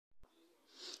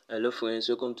Hello friends,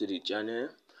 welcome to the channel.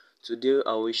 Today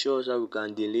I will show us how we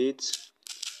can delete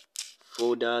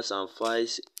folders and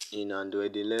files in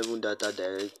Android 11 data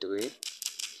directory.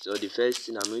 So the first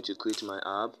thing, I'm going to create my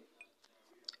app,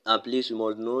 and please you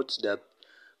must note that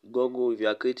Google, if you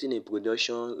are creating a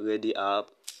production ready app,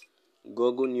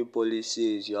 Google new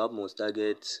policy is your app must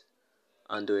target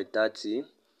Android 30.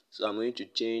 So I'm going to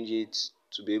change it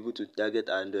to be able to target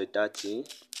Android 30,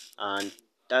 and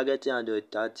targeting Android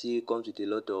 30 comes with a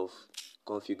lot of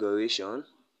configuration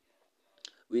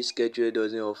which Sketchware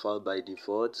doesn't offer by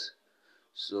default.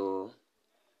 So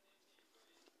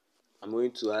I'm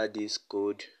going to add this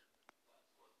code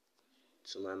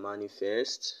to my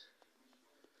manifest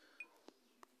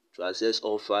to access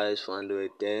all files for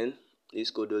Android 10.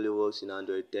 This code only works in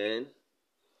Android 10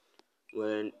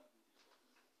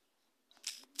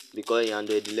 because in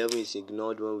Android 11 is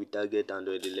ignored when we target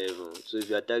Android 11. So if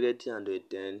you are targeting Android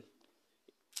 10,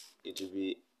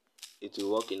 it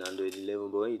will work in Android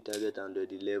 11, but when you target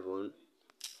Android 11,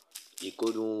 the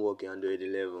code won't work in Android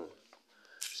 11.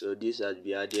 So this has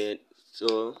been added.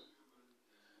 So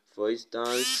for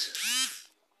instance,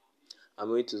 I'm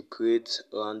going to create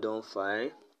random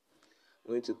file. I'm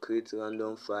going to create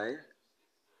random file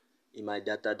in my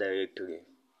data directory.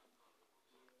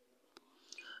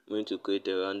 I'm going to create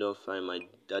a random file in my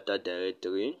data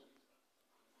directory.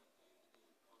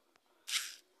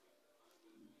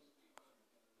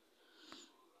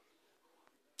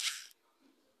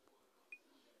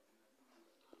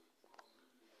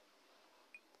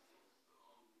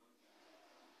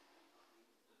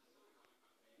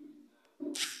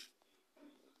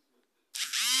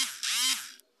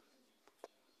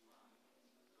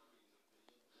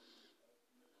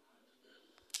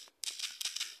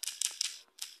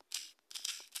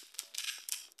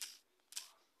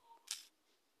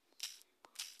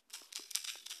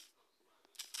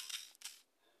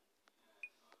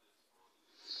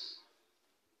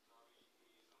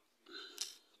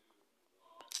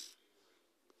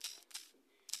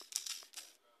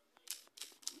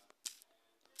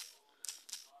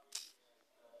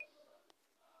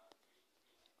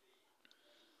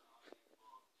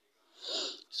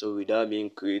 So without being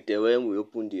created, when we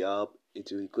open the app,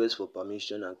 it will request for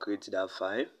permission and create that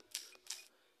file.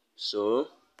 So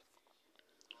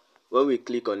when we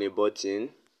click on a button,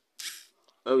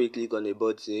 our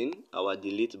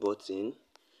delete button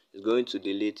is going to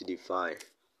delete the file.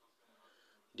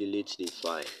 Delete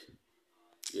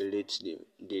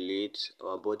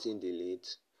our button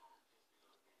delete.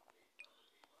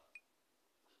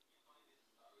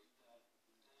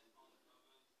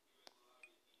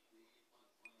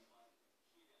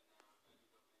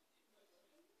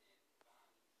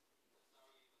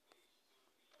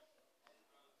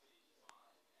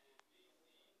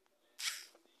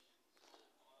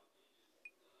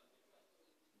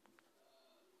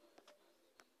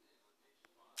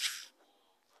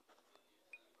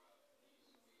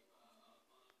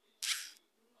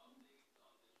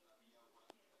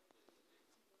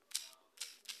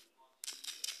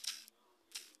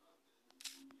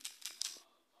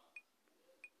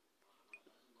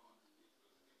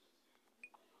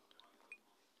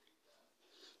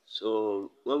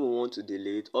 So when we want to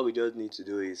delete, all we just need to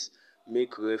do is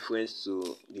make reference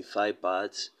to the file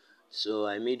path. So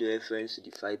I made reference to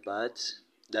the file path.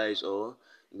 That is all.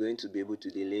 I'm going to be able to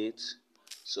delete.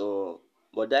 So,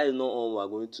 but that is not all we are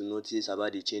going to notice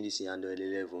about the changes in Android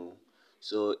 11.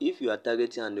 So if you are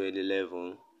targeting Android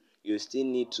 11, you still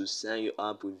need to sign your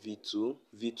app with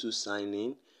V2 sign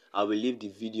in. I will leave the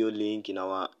video link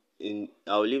I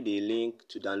will leave the link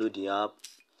to download the app,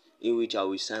 in which I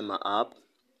will sign my app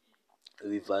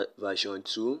with version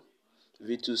 2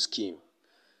 V2 scheme.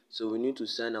 So we need to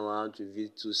sign our app with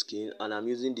V2 scheme, and I'm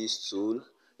using this tool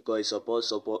because it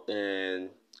supports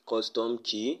custom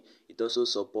key. It also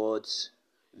supports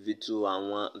V2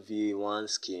 and V1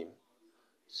 scheme.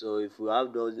 So if our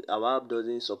app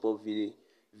doesn't support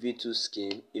V2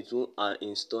 scheme, it won't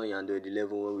install in Android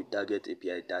 11 when we target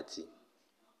API 30.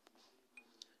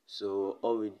 So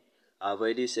I've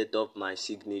already set up my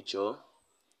signature.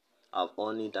 I've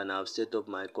on it, and I've set up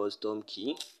my custom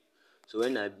key. So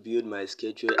when I build my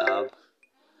Sketchware app,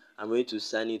 I'm going to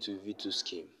sign it with V2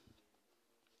 scheme.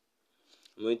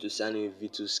 I'm going to sign in with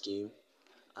V2 scheme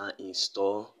and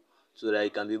install, so that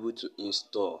you can be able to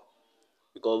install.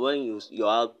 Because when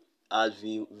your app has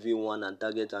V1 and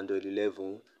target Android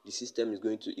 11, the system is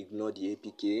going to ignore the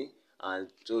APK and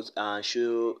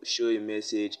show a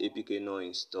message APK not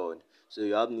installed. So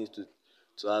your app needs to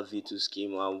have V2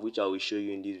 scheme, which I will show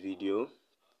you in this video.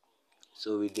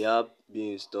 So with the app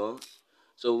being installed,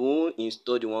 so we won't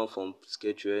install the one from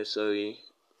Sketchware. Sorry,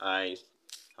 I'm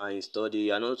and install it.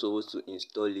 You are not supposed to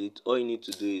install it. All you need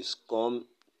to do is come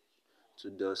to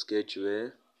the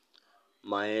Sketchware,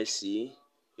 MySC,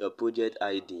 your project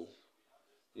ID.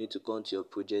 You need to come to your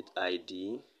project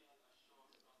ID.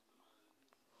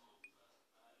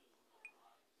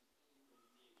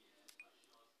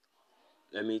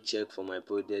 Let me check for my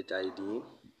project ID.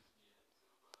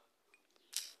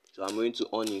 So I'm going to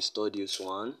uninstall this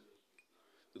one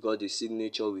because the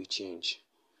signature will change.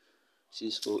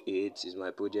 608 is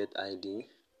my project ID.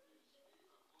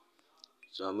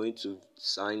 So I'm going to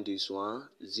sign this one,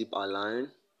 zip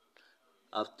align.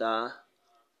 After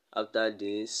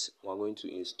this, we're going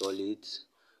to install it.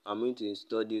 I'm going to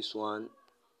install this one.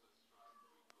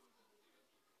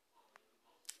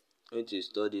 I'm going to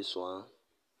install this one.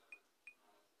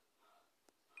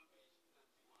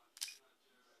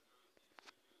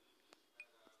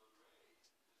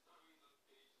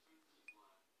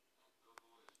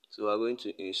 So we're going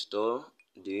to install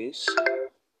this.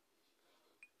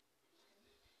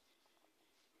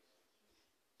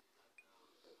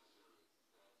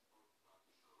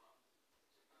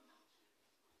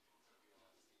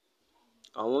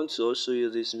 I want to also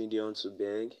use this medium to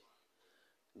beg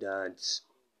that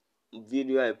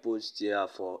video I post here are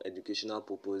for educational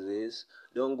purposes.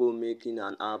 Don't go making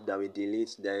an app that will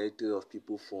delete directory of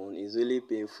people's phone. It's really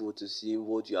painful to see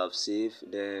what you have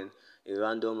saved, then a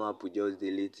random app will just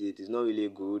delete it. It's not really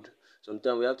good.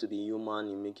 Sometimes we have to be human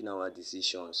in making our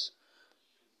decisions.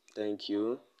 Thank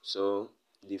you. So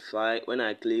the file, when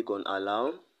I click on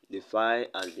allow, the file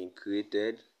has been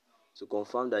created. To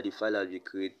confirm that the file has been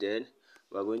created,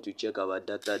 we are going to check our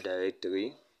data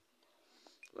directory.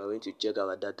 We are going to check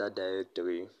our data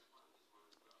directory.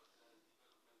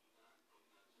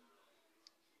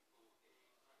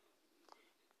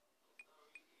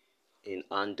 In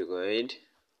Android,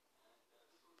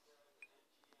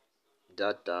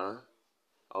 data,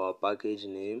 our package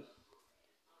name,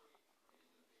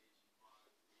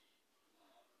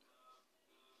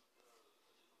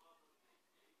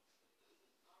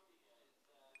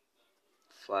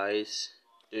 files.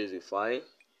 This is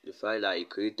the file that I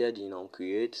created in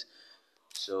uncreate.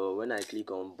 So when I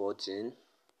click on button,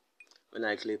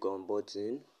 it's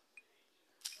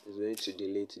going to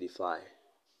delete the file.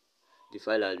 The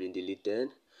file has been deleted.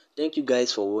 Thank you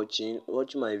guys for watching.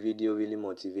 Watching my video really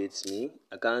motivates me.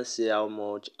 I can't say how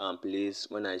much, and please,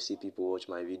 when I see people watch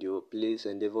my video, please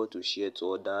endeavor to share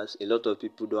to others. A lot of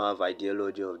people don't have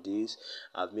ideology of this.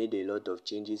 I've made a lot of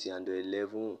changes in Android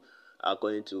 11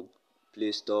 according to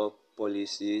Play Store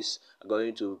policies,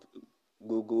 according to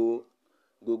Google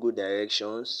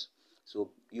directions. So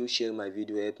you share my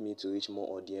video help me to reach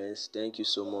more audience. Thank you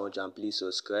so much, and please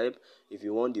subscribe. If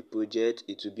you want the project,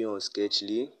 it will be on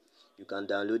Sketchly. You can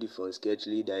download it from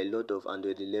Sketchly. There are a lot of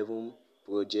Android 11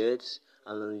 projects,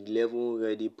 Android 11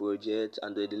 ready projects,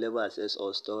 Android 11 access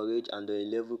or storage, Android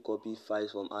 11 copy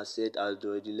files from asset,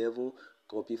 Android 11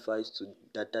 copy files to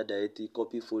data directory,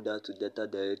 copy folder to data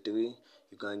directory.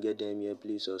 You can get them here.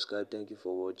 Please subscribe. Thank you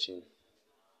for watching.